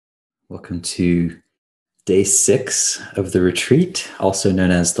Welcome to day 6 of the retreat, also known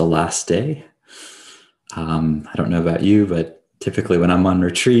as the last day. I don't know about you, but typically when I'm on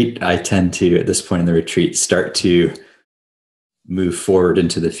retreat, I tend to, at this point in the retreat, start to move forward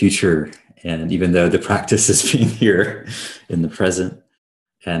into the future. And even though the practice is being here in the present,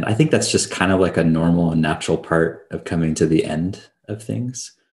 and I think that's just kind of like a normal and natural part of coming to the end of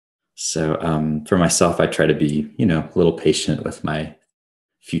things. So for myself, I try to be, a little patient with my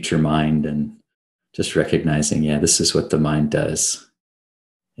future mind and just recognizing, this is what the mind does.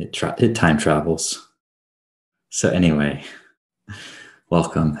 It time travels. So anyway,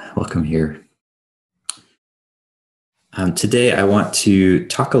 welcome here. Today, I want to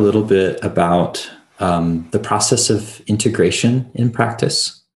talk a little bit about the process of integration in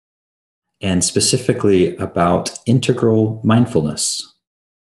practice, and specifically about integral mindfulness.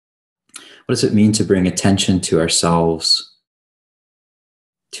 What does it mean to bring attention to ourselves,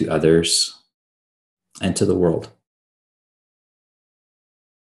 to others, and to the world?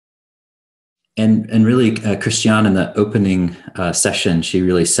 And really, Christiane, in the opening session, she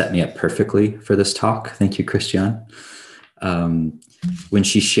really set me up perfectly for this talk. Thank you, Christiane. When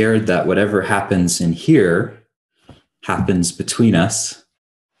she shared that whatever happens in here happens between us,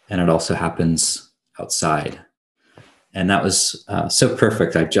 and it also happens outside. And that was so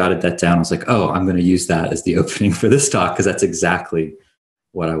perfect. I jotted that down. I was like, I'm going to use that as the opening for this talk, because that's exactly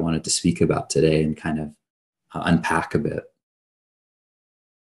what I wanted to speak about today and kind of unpack a bit.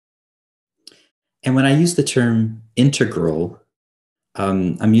 And when I use the term integral,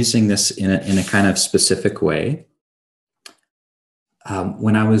 I'm using this in a kind of specific way.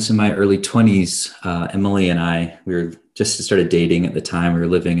 When I was in my early 20s, Emily and I, we were just started dating at the time. We were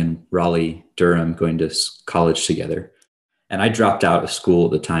living in Raleigh, Durham, going to college together. And I dropped out of school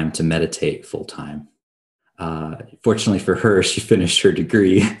at the time to meditate full time. Fortunately for her, she finished her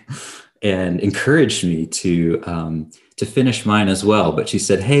degree and encouraged me to finish mine as well. But she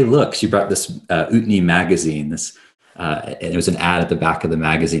said, "Hey, look," she brought this Utni magazine, and it was an ad at the back of the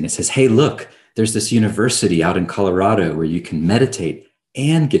magazine. It says, "Hey, look, there's this university out in Colorado where you can meditate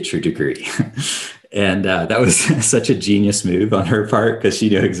and get your degree." And that was such a genius move on her part, because she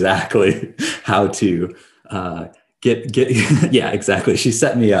knew exactly how to get yeah, exactly. She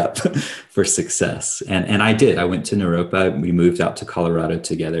set me up for success. And I did. I went to Naropa. We moved out to Colorado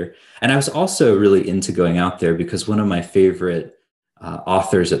together. And I was also really into going out there because one of my favorite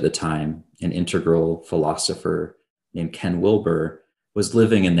authors at the time, an integral philosopher named Ken Wilber, was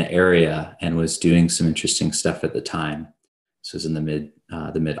living in the area and was doing some interesting stuff at the time. This was in the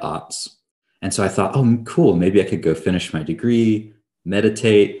mid-aughts. And so I thought, cool, maybe I could go finish my degree,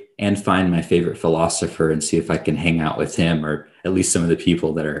 meditate, and find my favorite philosopher and see if I can hang out with him, or at least some of the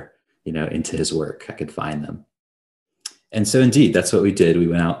people that are, into his work. I could find them. And so indeed, that's what we did. We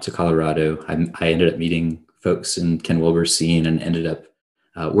went out to Colorado. I ended up meeting folks in Ken Wilber's scene and ended up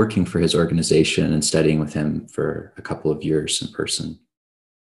working for his organization and studying with him for a couple of years in person.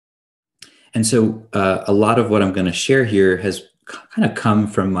 And so a lot of what I'm going to share here has kind of come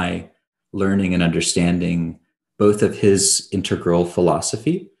from my learning and understanding both of his integral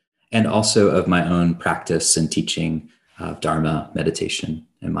philosophy and also of my own practice and teaching of Dharma, meditation,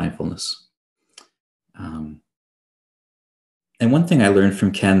 and mindfulness. And one thing I learned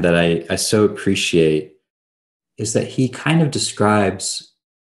from Ken that I so appreciate is that he kind of describes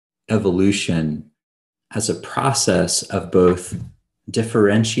evolution as a process of both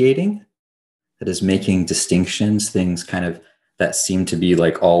differentiating, that is, making distinctions, things kind of that seem to be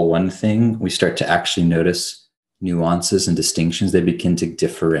like all one thing. We start to actually notice nuances and distinctions. They begin to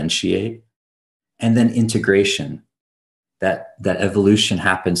differentiate. And then integration, that evolution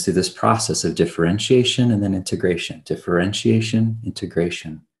happens through this process of differentiation and then integration, differentiation,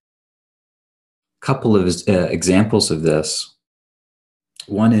 integration. A couple of examples of this.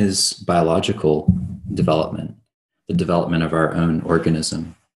 One is biological development, the development of our own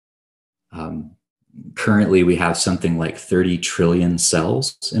organism. Currently, we have something like 30 trillion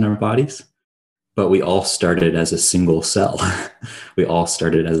cells in our bodies, but we all started as a single cell. We all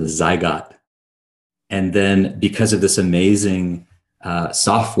started as a zygote. And then because of this amazing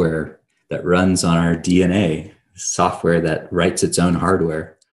software that runs on our DNA, software that writes its own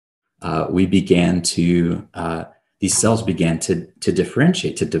hardware, these cells began to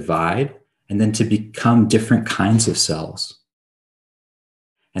differentiate, to divide, and then to become different kinds of cells.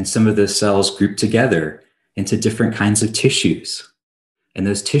 And some of those cells group together into different kinds of tissues. And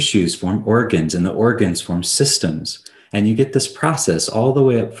those tissues form organs, and the organs form systems. And you get this process all the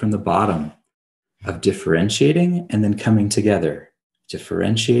way up from the bottom of differentiating and then coming together,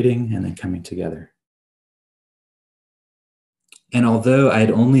 differentiating and then coming together. And although I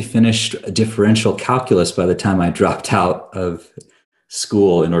had only finished differential calculus by the time I dropped out of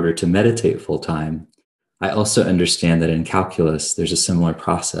school in order to meditate full time, I also understand that in calculus, there's a similar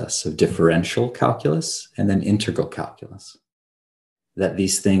process of differential calculus and then integral calculus. That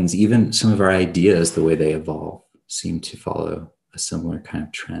these things, even some of our ideas, the way they evolve, seem to follow a similar kind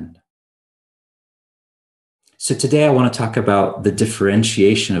of trend. So today I want to talk about the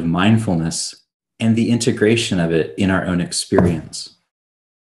differentiation of mindfulness and the integration of it in our own experience.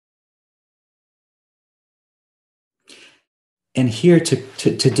 And here to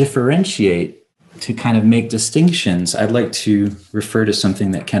differentiate, to kind of make distinctions, I'd like to refer to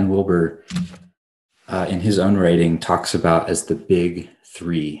something that Ken Wilber, in his own writing, talks about as the big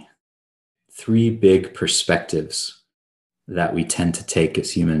three big perspectives that we tend to take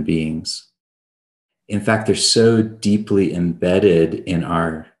as human beings. In fact, they're so deeply embedded in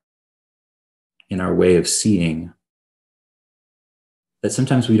our way of seeing that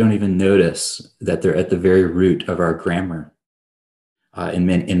sometimes we don't even notice that they're at the very root of our grammar in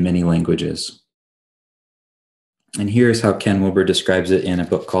many languages. And here's how Ken Wilber describes it in a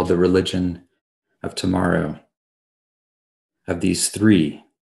book called The Religion of Tomorrow, of these three: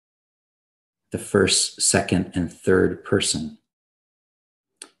 the first, second, and third person.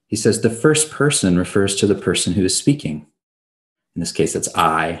 He says the first person refers to the person who is speaking. In this case, that's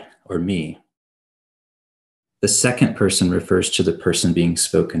I or me. The second person refers to the person being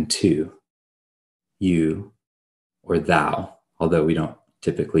spoken to, you or thou, although we don't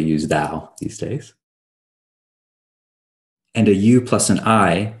typically use thou these days. And a you plus an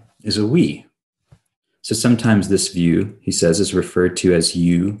I is a we. So sometimes this view, he says, is referred to as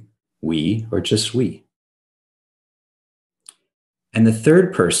you, we, or just we. And the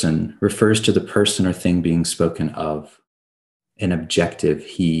third person refers to the person or thing being spoken of, an objective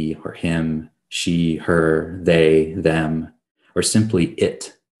he or him, she, her, they, them, or simply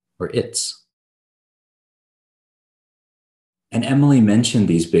it or its. And Emily mentioned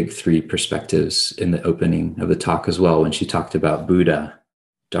these big three perspectives in the opening of the talk as well, when she talked about Buddha,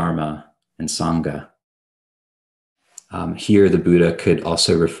 Dharma, and Sangha. Here, the Buddha could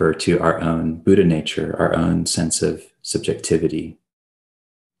also refer to our own Buddha nature, our own sense of subjectivity,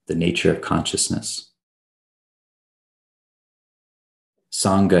 the nature of consciousness.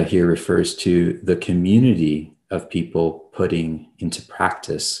 Sangha here refers to the community of people putting into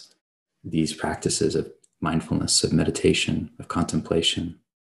practice these practices of mindfulness, of meditation, of contemplation.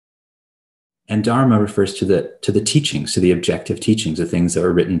 And Dharma refers to the teachings, to the objective teachings, the things that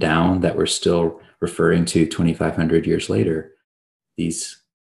were written down that we're still referring to 2,500 years later. These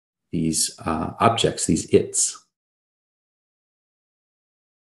objects, these its.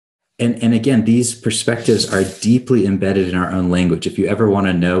 And again, these perspectives are deeply embedded in our own language. If you ever want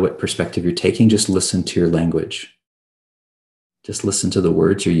to know what perspective you're taking, just listen to your language. Just listen to the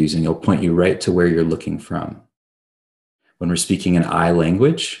words you're using. It'll point you right to where you're looking from. When we're speaking in I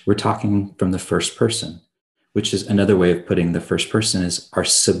language, we're talking from the first person, which is another way of putting the first person is our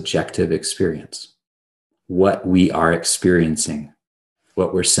subjective experience, what we are experiencing,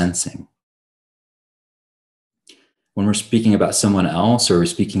 what we're sensing. When we're speaking about someone else or we're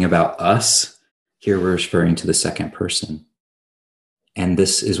speaking about us, here we're referring to the second person. And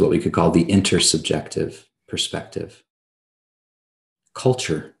this is what we could call the intersubjective perspective.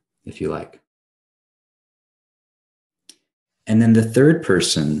 Culture, if you like. And then the third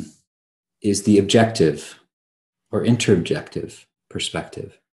person is the objective or interobjective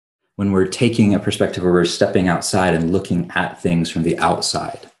perspective. When we're taking a perspective where we're stepping outside and looking at things from the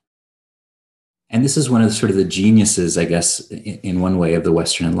outside. And this is one of the sort of the geniuses, I guess, in one way of the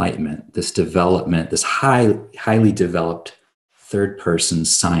Western Enlightenment, this development, this highly developed third person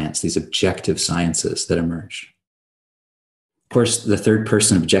science, these objective sciences that emerged. Of course, the third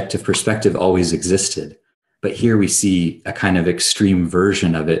person objective perspective always existed, but here we see a kind of extreme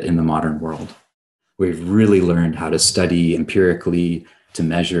version of it in the modern world. We've really learned how to study empirically, to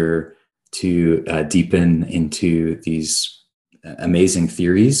measure, to deepen into these amazing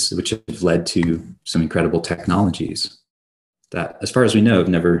theories, which have led to some incredible technologies that, as far as we know, have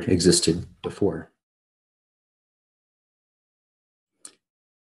never existed before.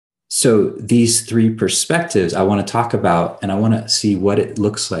 So these three perspectives I want to talk about, and I want to see what it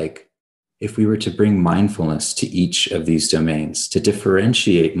looks like if we were to bring mindfulness to each of these domains, to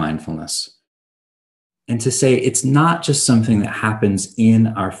differentiate mindfulness, and to say it's not just something that happens in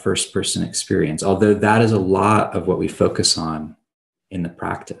our first person experience, although that is a lot of what we focus on in the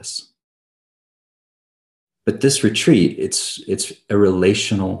practice. But this retreat, it's a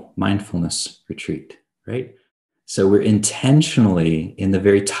relational mindfulness retreat, right? So we're intentionally, in the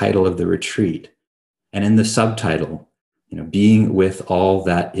very title of the retreat and in the subtitle, being with all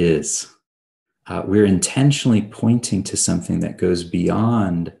that is. We're intentionally pointing to something that goes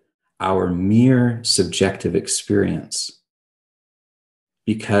beyond our mere subjective experience.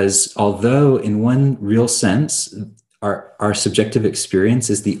 Because although in one real sense, our subjective experience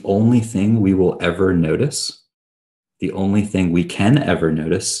is the only thing we will ever notice, the only thing we can ever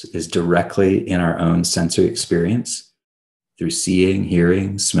notice is directly in our own sensory experience through seeing,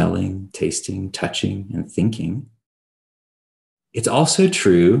 hearing, smelling, tasting, touching, and thinking. It's also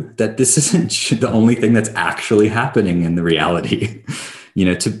true that this isn't the only thing that's actually happening in the reality.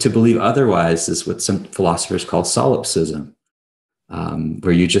 To believe otherwise is what some philosophers call solipsism,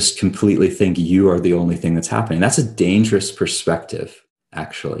 where you just completely think you are the only thing that's happening. That's a dangerous perspective,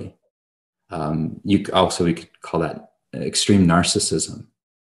 actually. We could call that extreme narcissism.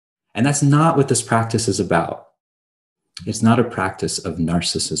 And that's not what this practice is about. It's not a practice of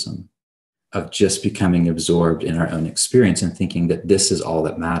narcissism, of just becoming absorbed in our own experience and thinking that this is all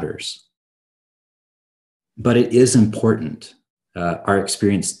that matters. But it is important. Our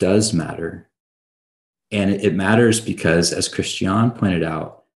experience does matter. And it matters because, as Christian pointed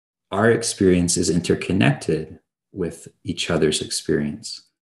out, our experience is interconnected with each other's experience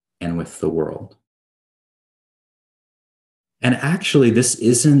and with the world. And actually, this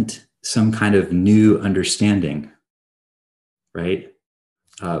isn't some kind of new understanding, right?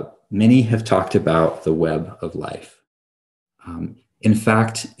 Many have talked about the web of life. In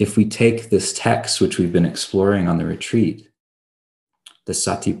fact, if we take this text, which we've been exploring on the retreat, the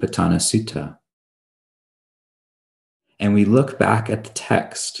Satipatthana Sutta, and we look back at the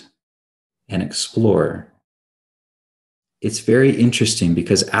text and explore, it's very interesting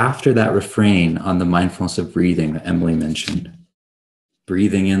because after that refrain on the mindfulness of breathing that Emily mentioned,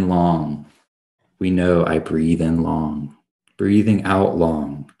 breathing in long, we know I breathe in long. Breathing out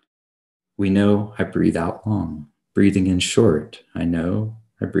long, we know I breathe out long. Breathing in short, I know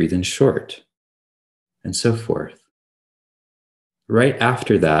I breathe in short, and so forth. Right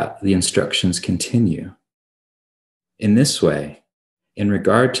after that, the instructions continue. In this way, in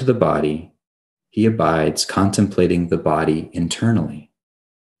regard to the body, he abides contemplating the body internally,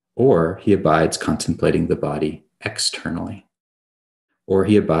 or he abides contemplating the body externally, or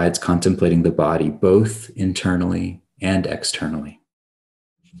he abides contemplating the body both internally and externally.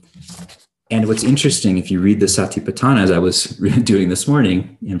 And what's interesting, if you read the Satipatthana, as I was doing this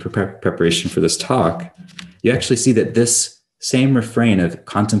morning in preparation for this talk, you actually see that this same refrain of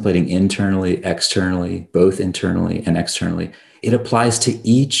contemplating internally, externally, both internally and externally, it applies to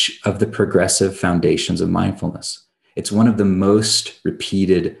each of the progressive foundations of mindfulness. It's one of the most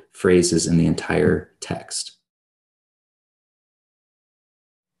repeated phrases in the entire text.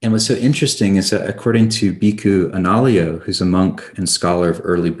 And what's so interesting is that according to Bhikkhu Analayo, who's a monk and scholar of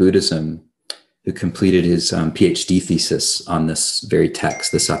early Buddhism, who completed his PhD thesis on this very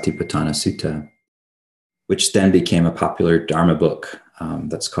text, the Satipatthana Sutta, which then became a popular Dharma book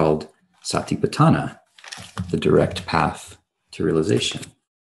that's called Satipatthana, The Direct Path to Realization.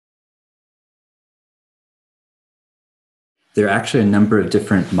 There are actually a number of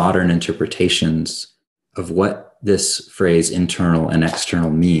different modern interpretations of what this phrase internal and external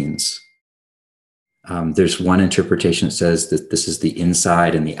means. There's one interpretation that says that this is the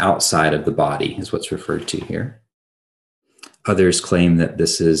inside and the outside of the body is what's referred to here. Others claim that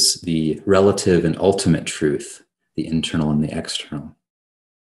this is the relative and ultimate truth, the internal and the external.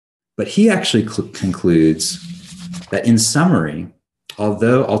 But he actually concludes that in summary,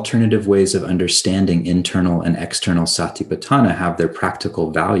 although alternative ways of understanding internal and external Satipatthana have their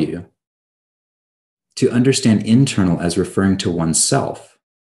practical value, to understand internal as referring to oneself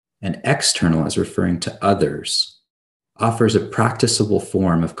and external as referring to others offers a practicable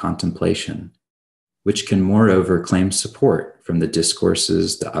form of contemplation, which can moreover claim support from the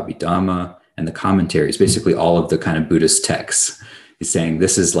discourses, the Abhidhamma, and the commentaries, basically all of the kind of Buddhist texts. He's saying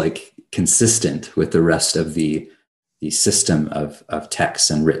this is like consistent with the rest of the system of texts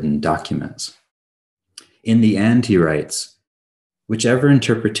and written documents. In the end, he writes, whichever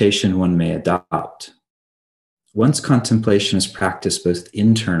interpretation one may adopt, once contemplation is practiced both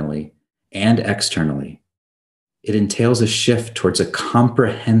internally and externally, it entails a shift towards a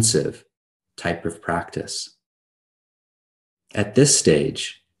comprehensive type of practice. At this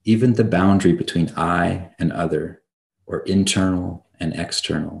stage, even the boundary between I and other, or internal and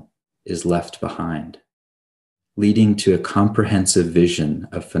external, is left behind, leading to a comprehensive vision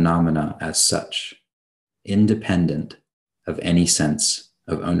of phenomena as such, independent of any sense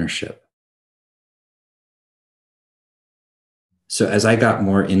of ownership. So as I got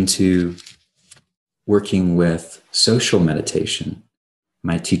more into working with social meditation,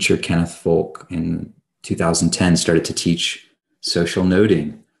 my teacher, Kenneth Folk, in 2010, started to teach social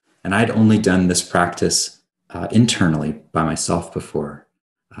noting. And I'd only done this practice internally by myself before,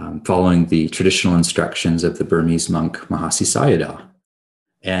 following the traditional instructions of the Burmese monk Mahasi Sayadaw.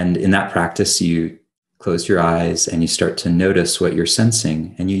 And in that practice, you close your eyes and you start to notice what you're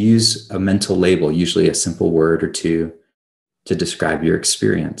sensing, and you use a mental label, usually a simple word or two, to describe your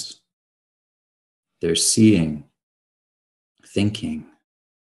experience. There's seeing, thinking,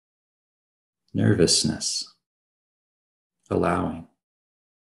 nervousness, allowing,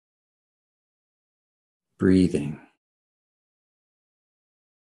 breathing.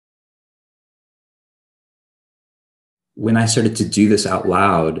 When I started to do this out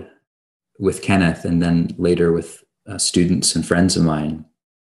loud with Kenneth, and then later with students and friends of mine,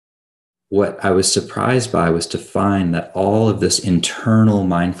 what I was surprised by was to find that all of this internal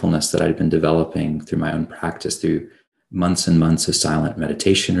mindfulness that I'd been developing through my own practice, through months and months of silent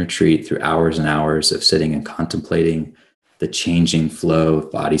meditation retreat, through hours and hours of sitting and contemplating the changing flow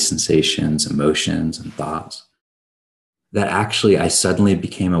of body sensations, emotions, and thoughts, that actually I suddenly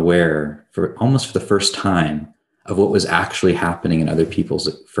became aware for the first time of what was actually happening in other people's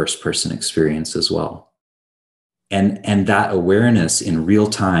first person experience as well. And that awareness in real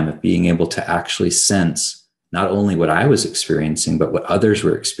time of being able to actually sense not only what I was experiencing, but what others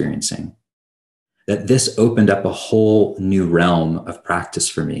were experiencing, that this opened up a whole new realm of practice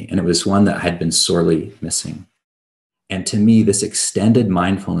for me. And it was one that I had been sorely missing. And to me, this extended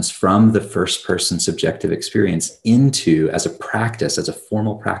mindfulness from the first person subjective experience into, as a practice, as a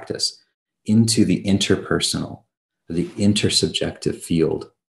formal practice, into the interpersonal, the intersubjective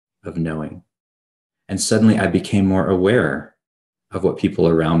field of knowing. And suddenly I became more aware of what people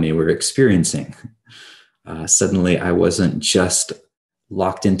around me were experiencing. Suddenly I wasn't just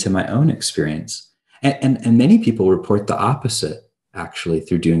locked into my own experience. And many people report the opposite, actually,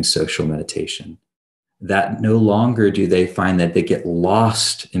 through doing social meditation, that no longer do they find that they get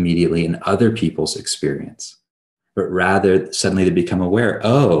lost immediately in other people's experience, but rather suddenly they become aware,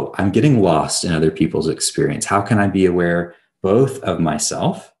 oh, I'm getting lost in other people's experience. How can I be aware both of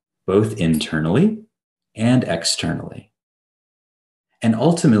myself, both internally and externally? And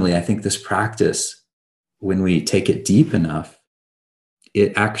ultimately, I think this practice, when we take it deep enough,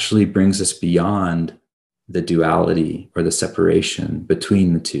 it actually brings us beyond the duality or the separation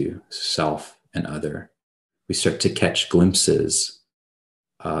between the two, self and other. We start to catch glimpses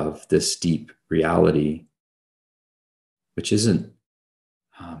of this deep reality, which isn't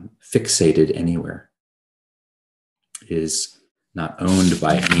fixated anywhere, is not owned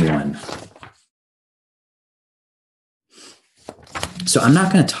by anyone. So I'm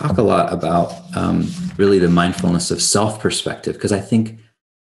not going to talk a lot about really the mindfulness of self perspective, because I think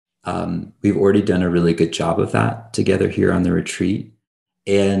we've already done a really good job of that together here on the retreat.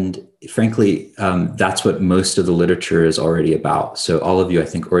 And frankly, that's what most of the literature is already about. So all of you, I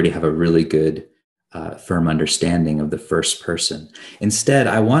think, already have a really good, firm understanding of the first person. Instead,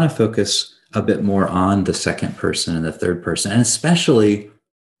 I want to focus a bit more on the second person and the third person, and especially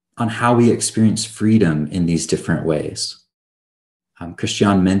on how we experience freedom in these different ways.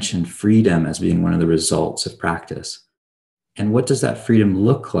 Christian mentioned freedom as being one of the results of practice. And what does that freedom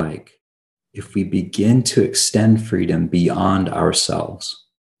look like if we begin to extend freedom beyond ourselves?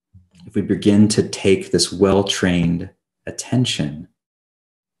 If we begin to take this well-trained attention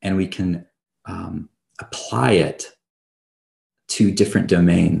and we can apply it to different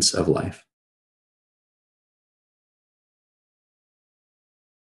domains of life.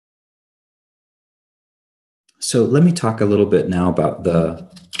 So let me talk a little bit now about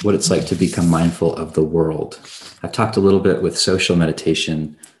what it's like to become mindful of the world. I've talked a little bit with social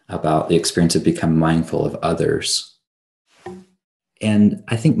meditation about the experience of becoming mindful of others. And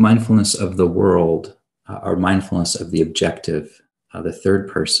I think mindfulness of the world, or mindfulness of the objective, the third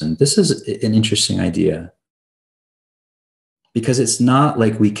person, this is an interesting idea, because it's not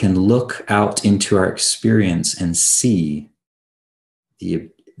like we can look out into our experience and see the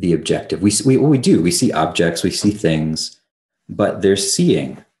objective. We do. We see objects, we see things, but there's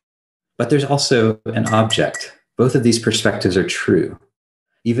seeing. But there's also an object. Both of these perspectives are true.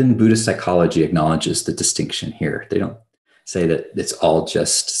 Even Buddhist psychology acknowledges the distinction here. They don't say that it's all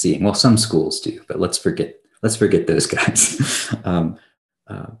just seeing. Well, some schools do, but let's forget those guys.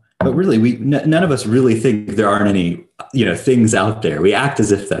 But really, none of us really think there aren't any, things out there. We act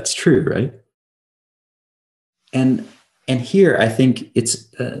as if that's true, right? And here, I think it's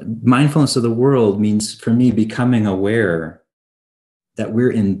mindfulness of the world means, for me, becoming aware that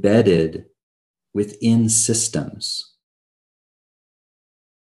we're embedded within systems.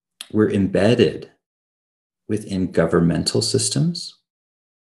 We're embedded within governmental systems.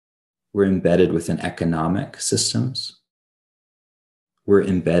 We're embedded within economic systems. We're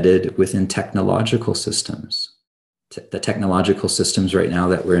embedded within technological systems. The technological systems right now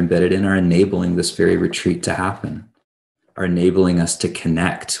that we're embedded in are enabling this very retreat to happen, are enabling us to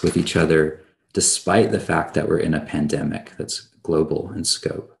connect with each other despite the fact that we're in a pandemic that's global in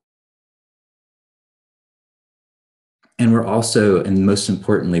scope. And we're also, and most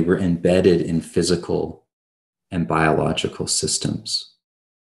importantly, we're embedded in physical and biological systems.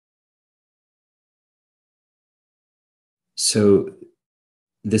 So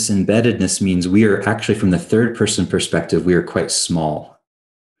this embeddedness means we are actually, from the third person perspective, we are quite small.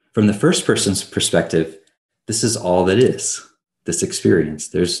 From the first person's perspective, this is all that is, this experience.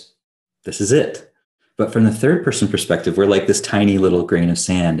 This is it. But from the third person perspective, we're like this tiny little grain of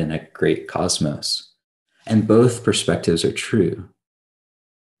sand in a great cosmos. And both perspectives are true.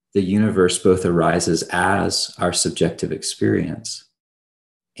 The universe both arises as our subjective experience,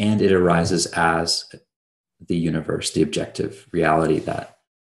 and it arises as the universe, the objective reality that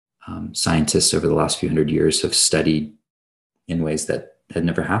scientists over the last few hundred years have studied in ways that had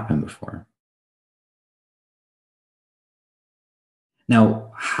never happened before.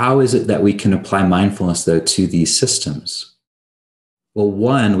 Now, how is it that we can apply mindfulness, though, to these systems? Well,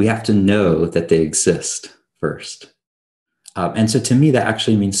 one, we have to know that they exist first. And so to me, that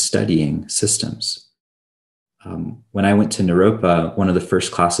actually means studying systems. When I went to Naropa, one of the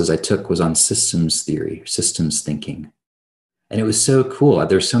first classes I took was on systems theory, systems thinking. And it was so cool.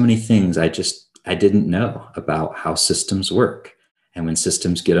 There's so many things I didn't know about how systems work. And when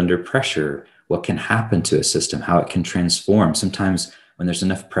systems get under pressure, what can happen to a system, how it can transform. Sometimes when there's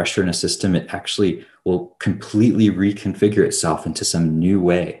enough pressure in a system, it actually will completely reconfigure itself into some new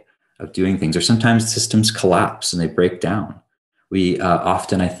way of doing things. Or sometimes systems collapse and they break down. We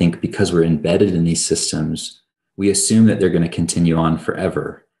often, I think, because we're embedded in these systems, we assume that they're going to continue on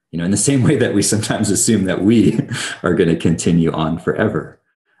forever. You know, in the same way that we sometimes assume that we are going to continue on forever.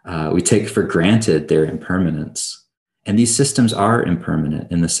 We take for granted their impermanence. And these systems are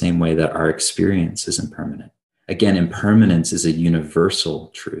impermanent in the same way that our experience is impermanent. Again, impermanence is a universal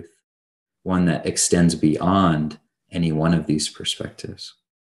truth, one that extends beyond any one of these perspectives.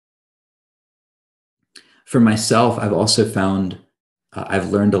 For myself, I've also found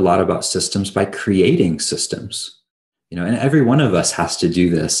I've learned a lot about systems by creating systems. You know, and every one of us has to do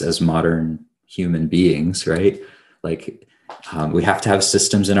this as modern human beings, right? Like we have to have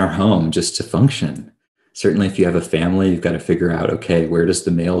systems in our home just to function. Certainly, if you have a family, you've got to figure out, okay, where does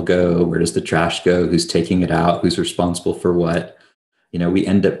the mail go? Where does the trash go? Who's taking it out? Who's responsible for what? You know, we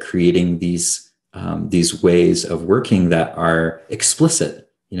end up creating these ways of working that are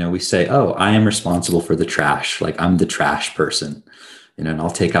explicit. You know, we say, oh, I am responsible for the trash. Like I'm the trash person, you know, and I'll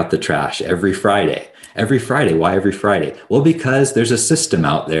take out the trash every Friday. Every Friday. Why every Friday? Well, because there's a system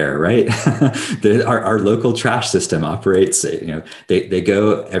out there, right? Our local trash system operates, you know, they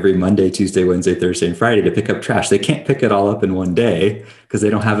go every Monday, Tuesday, Wednesday, Thursday, and Friday to pick up trash. They can't pick it all up in one day because they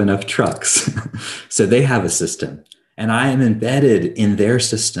don't have enough trucks. So they have a system and I am embedded in their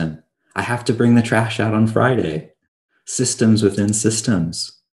system. I have to bring the trash out on Friday. Systems within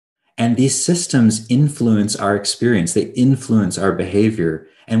systems. And these systems influence our experience. They influence our behavior.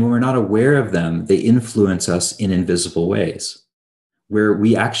 And when we're not aware of them, they influence us in invisible ways, where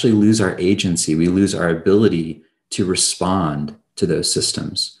we actually lose our agency. We lose our ability to respond to those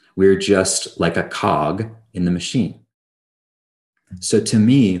systems. We're just like a cog in the machine. So to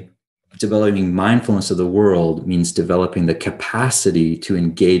me, developing mindfulness of the world means developing the capacity to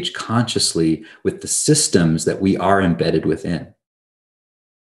engage consciously with the systems that we are embedded within.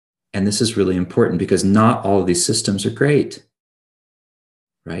 And this is really important because not all of these systems are great,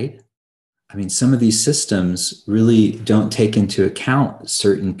 right? I mean, some of these systems really don't take into account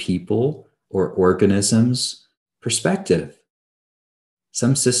certain people or organisms' perspective.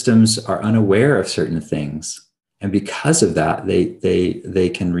 Some systems are unaware of certain things. And because of that, they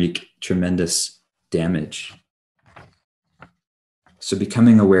can wreak tremendous damage. So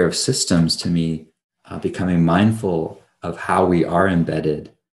becoming aware of systems, to me, becoming mindful of how we are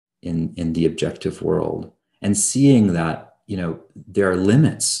embedded in the objective world and seeing that, you know, there are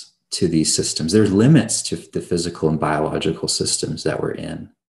limits to these systems. There's limits to the physical and biological systems that we're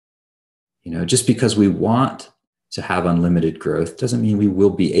in. You know, just because we want to have unlimited growth doesn't mean we will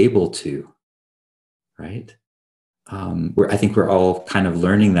be able to, right? I think we're all kind of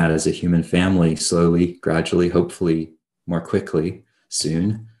learning that as a human family, slowly, gradually, hopefully more quickly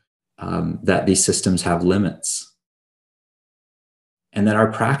soon, that these systems have limits. And that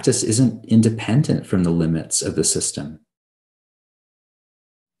our practice isn't independent from the limits of the system.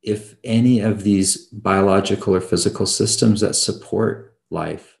 If any of these biological or physical systems that support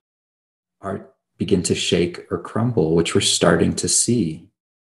life begin to shake or crumble, which we're starting to see,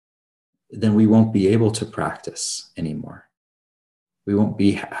 then we won't be able to practice anymore. We won't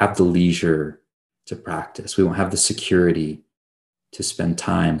have the leisure to practice. We won't have the security to spend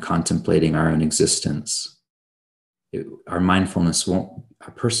time contemplating our own existence. Our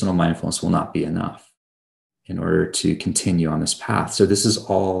personal mindfulness will not be enough in order to continue on this path. So this is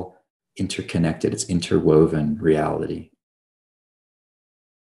all interconnected. It's interwoven reality.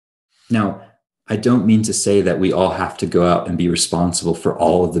 Now, I don't mean to say that we all have to go out and be responsible for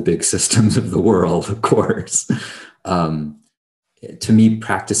all of the big systems of the world, of course. To me,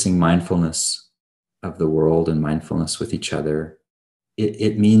 practicing mindfulness of the world and mindfulness with each other,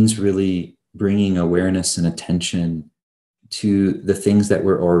 it means really bringing awareness and attention to the things that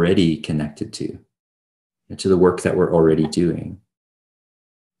we're already connected to the work that we're already doing.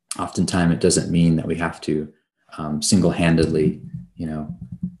 Oftentimes, it doesn't mean that we have to single-handedly,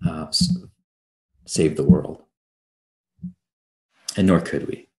 save the world, and nor could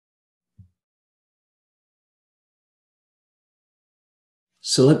we.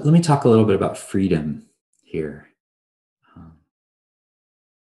 So let me talk a little bit about freedom here.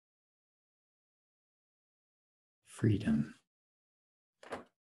 Freedom.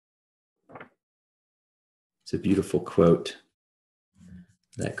 It's a beautiful quote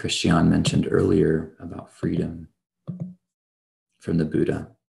that Christian mentioned earlier about freedom from the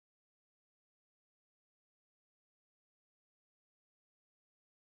Buddha.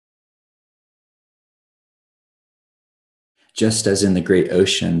 Just as in the great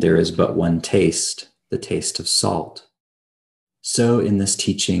ocean there is but one taste, the taste of salt, so in this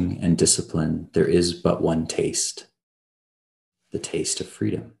teaching and discipline there is but one taste, the taste of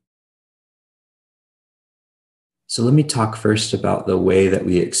freedom. So let me talk first about the way that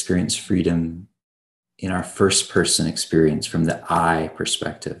we experience freedom in our first person experience from the I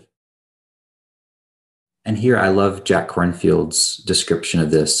perspective. And here I love Jack Kornfield's description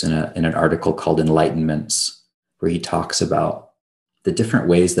of this in an article called Enlightenments, where he talks about the different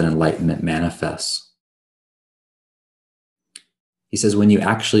ways that enlightenment manifests. He says, when you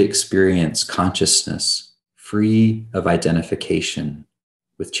actually experience consciousness free of identification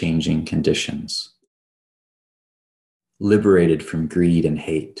with changing conditions, liberated from greed and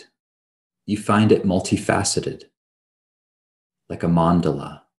hate, you find it multifaceted, like a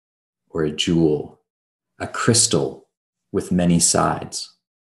mandala or a jewel, a crystal with many sides.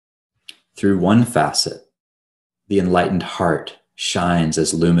 Through one facet, the enlightened heart shines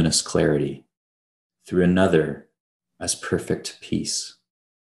as luminous clarity. Through another, as perfect peace.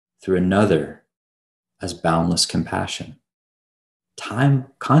 Through another, as boundless compassion.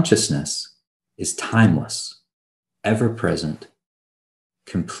 Consciousness is timeless, ever present,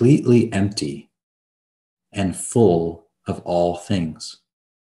 completely empty, and full of all things.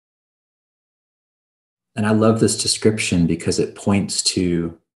 And I love this description because it points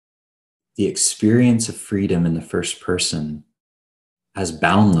to the experience of freedom in the first person as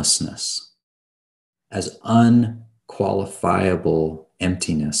boundlessness, as unqualifiable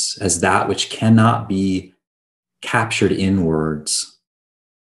emptiness, as that which cannot be captured in words.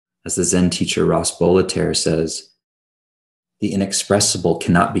 As the Zen teacher Ross Boletaire says, the inexpressible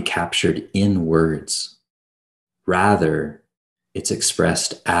cannot be captured in words. Rather, it's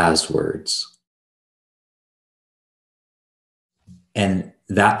expressed as words. And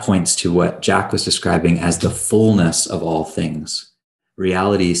that points to what Jack was describing as the fullness of all things.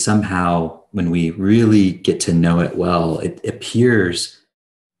 Reality somehow, when we really get to know it well, it appears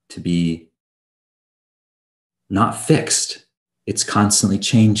to be not fixed. It's constantly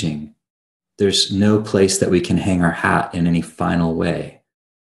changing. There's no place that we can hang our hat in any final way.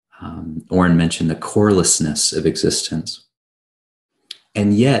 Oren mentioned the corelessness of existence.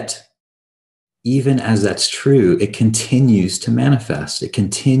 And yet, even as that's true, it continues to manifest. It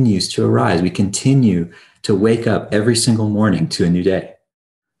continues to arise. We continue to wake up every single morning to a new day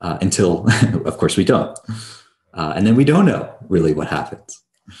until, of course, we don't. And then we don't know really what happens.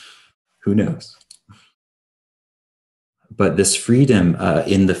 Who knows? But this freedom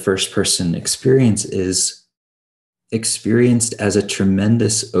in the first person experience is experienced as a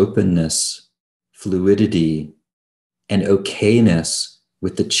tremendous openness, fluidity, and okayness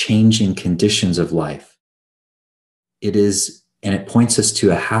with the changing conditions of life. It is, and it points us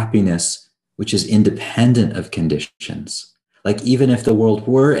to a happiness which is independent of conditions. Like even if the world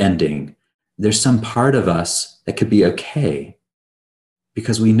were ending, there's some part of us that could be okay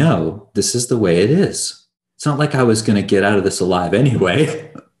because we know this is the way it is. It's not like I was going to get out of this alive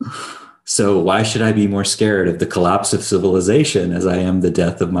anyway. So why should I be more scared of the collapse of civilization as I am the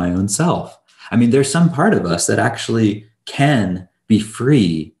death of my own self? I mean, there's some part of us that actually can be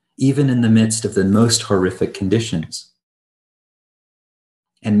free, even in the midst of the most horrific conditions.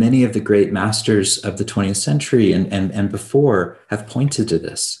 And many of the great masters of the 20th century and before have pointed to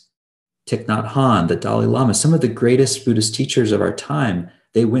this. Thich Nhat Hanh, the Dalai Lama, some of the greatest Buddhist teachers of our time,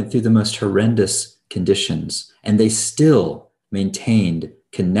 they went through the most horrendous conditions, and they still maintained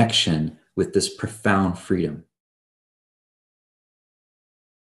connection with this profound freedom.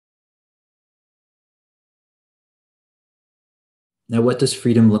 Now, what does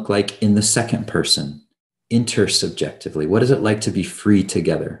freedom look like in the second person, intersubjectively? What is it like to be free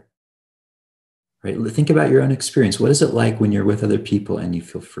together? Right? Think about your own experience. What is it like when you're with other people and you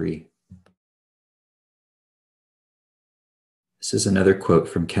feel free? This is another quote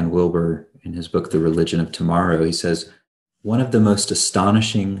from Ken Wilber in his book, The Religion of Tomorrow. He says, "One of the most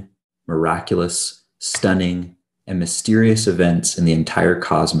astonishing, miraculous, stunning, and mysterious events in the entire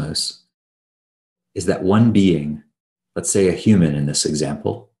cosmos is that one being, let's say a human in this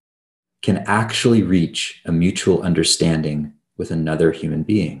example, can actually reach a mutual understanding with another human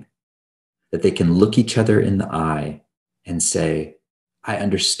being. That they can look each other in the eye and say, 'I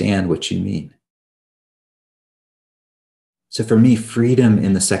understand what you mean.'" So for me, freedom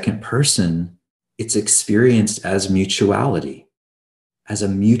in the second person, it's experienced as mutuality, as a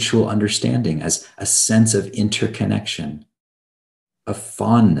mutual understanding, as a sense of interconnection, of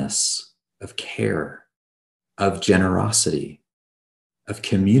fondness, of care, of generosity, of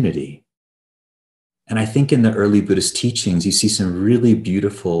community. And I think in the early Buddhist teachings, you see some really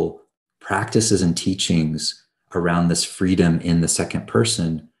beautiful practices and teachings around this freedom in the second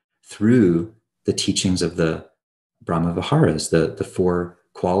person through the teachings of the Brahma-viharas, the four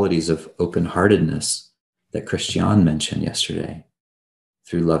qualities of open-heartedness that Christian mentioned yesterday,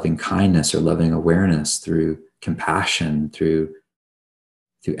 through loving kindness or loving awareness, through compassion, through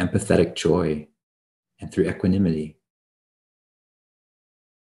empathetic joy, and through equanimity.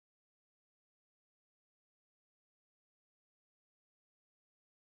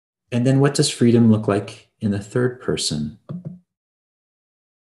 And then what does freedom look like in the third person?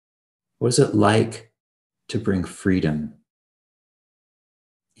 What is it like to bring freedom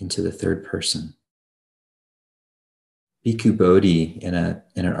into the third person? Bhikkhu Bodhi, in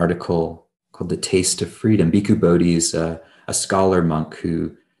an article called The Taste of Freedom, Bhikkhu Bodhi is a scholar monk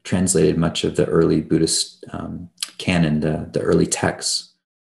who translated much of the early Buddhist canon, the early texts.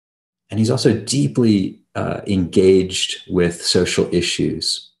 And he's also deeply engaged with social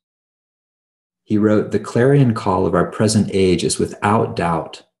issues. He wrote, "The clarion call of our present age is without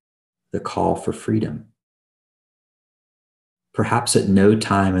doubt the call for freedom. Perhaps at no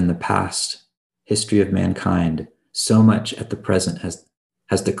time in the past history of mankind, so much at the present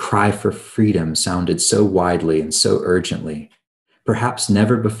has the cry for freedom sounded so widely and so urgently. Perhaps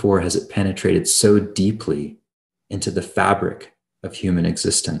never before has it penetrated so deeply into the fabric of human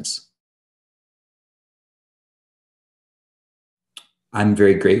existence." I'm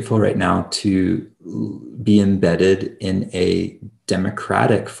very grateful right now to be embedded in a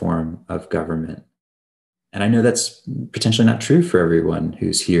democratic form of government. And I know that's potentially not true for everyone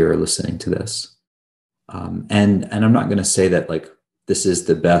who's here or listening to this. And I'm not going to say that like this is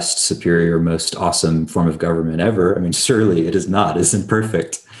the best, superior, most awesome form of government ever. I mean, surely it is not. It's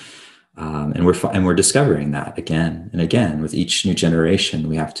imperfect. And we're discovering that again and again with each new generation.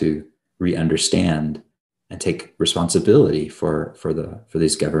 We have to re-understand and take responsibility for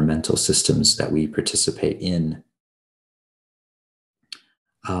these governmental systems that we participate in.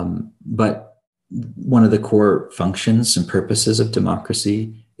 But one of the core functions and purposes of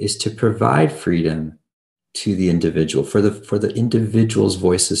democracy is to provide freedom to the individual, for the individual's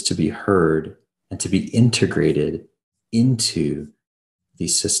voices to be heard and to be integrated into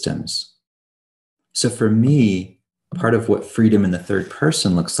these systems. So for me, part of what freedom in the third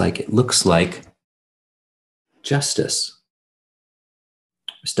person looks like, it looks like justice.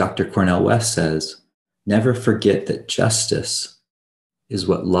 As Dr. Cornel West says, never forget that justice is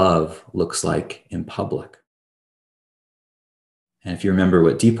what love looks like in public. And if you remember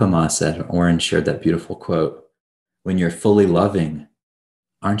what Deepa Ma said, Oren shared that beautiful quote, "When you're fully loving,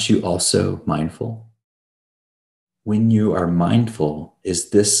 aren't you also mindful? When you are mindful,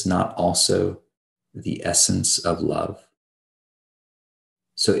 is this not also the essence of love?"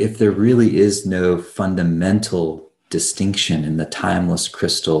 So if there really is no fundamental distinction in the timeless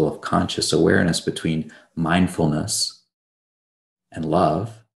crystal of conscious awareness between mindfulness and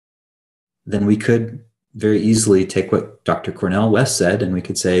love, then we could very easily take what Dr. Cornel West said and we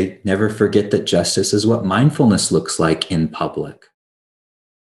could say, never forget that justice is what mindfulness looks like in public.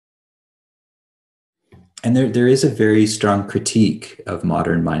 And there is a very strong critique of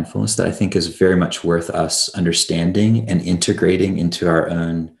modern mindfulness that I think is very much worth us understanding and integrating into our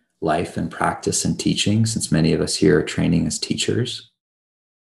own life and practice and teaching, since many of us here are training as teachers,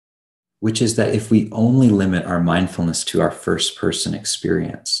 which is that if we only limit our mindfulness to our first person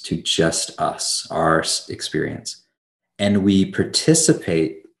experience, to just us, our experience, and we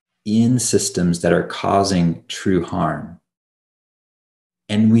participate in systems that are causing true harm,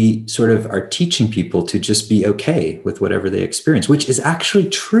 and we sort of are teaching people to just be okay with whatever they experience, which is actually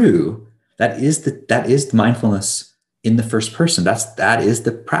true. That is mindfulness in the first person. That is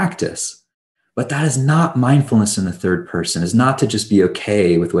the practice. But that is not mindfulness in the third person. It's not to just be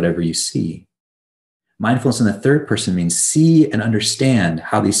okay with whatever you see. Mindfulness in the third person means see and understand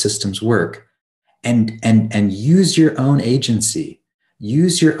how these systems work, and use your own agency,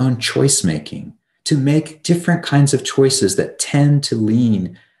 use your own choice making to make different kinds of choices that tend to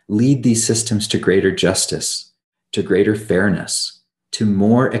lead these systems to greater justice, to greater fairness, to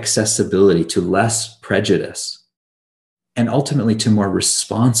more accessibility, to less prejudice, and ultimately to more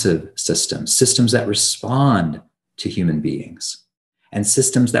responsive systems that respond to human beings, and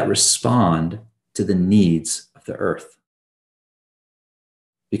systems that respond to the needs of the earth.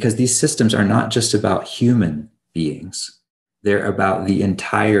 Because these systems are not just about human beings, they're about the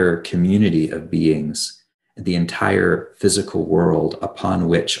entire community of beings, the entire physical world upon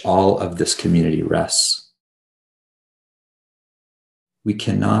which all of this community rests. We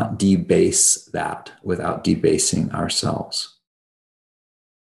cannot debase that without debasing ourselves.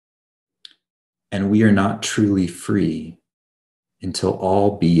 And we are not truly free until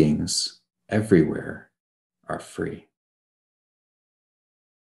all beings everywhere are free.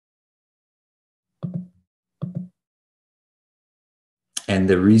 And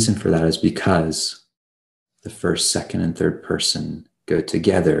the reason for that is because the first, second, and third person go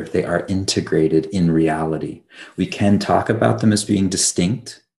together. They are integrated in reality. We can talk about them as being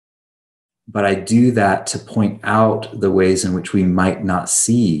distinct, but I do that to point out the ways in which we might not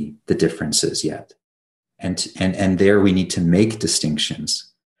see the differences yet. And there we need to make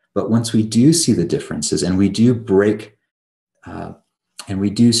distinctions. But once we do see the differences and we do break, and we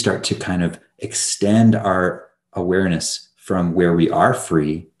do start to kind of extend our awareness from where we are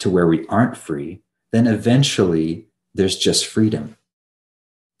free to where we aren't free, then eventually there's just freedom.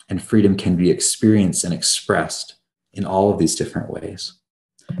 And freedom can be experienced and expressed in all of these different ways.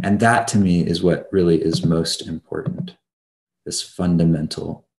 And that to me is what really is most important, this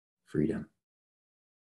fundamental freedom.